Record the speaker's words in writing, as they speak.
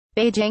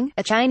Beijing,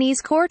 a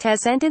Chinese court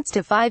has sentenced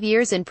to 5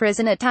 years in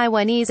prison a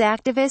Taiwanese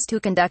activist who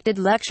conducted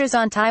lectures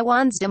on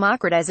Taiwan's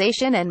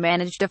democratization and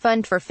managed a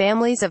fund for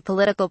families of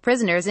political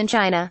prisoners in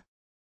China.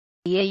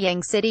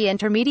 Yueyang City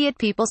Intermediate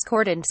People's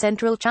Court in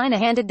central China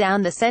handed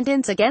down the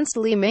sentence against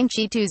Lee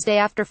Mingche Tuesday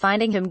after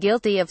finding him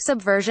guilty of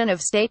subversion of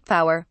state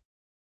power.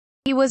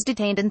 He was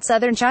detained in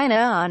southern China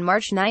on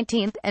March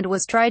 19 and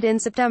was tried in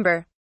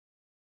September.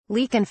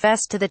 Lee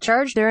confessed to the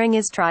charge during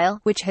his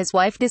trial, which his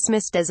wife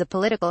dismissed as a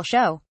political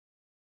show.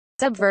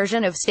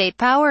 Subversion of state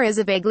power is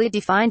a vaguely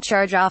defined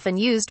charge often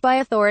used by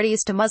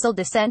authorities to muzzle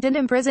dissent and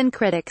imprison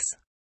critics.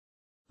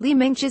 Lee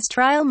Mingche's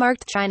trial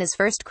marked China's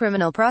first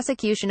criminal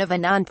prosecution of a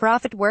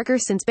non-profit worker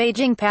since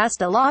Beijing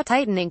passed a law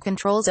tightening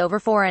controls over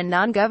foreign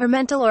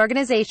non-governmental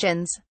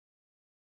organizations.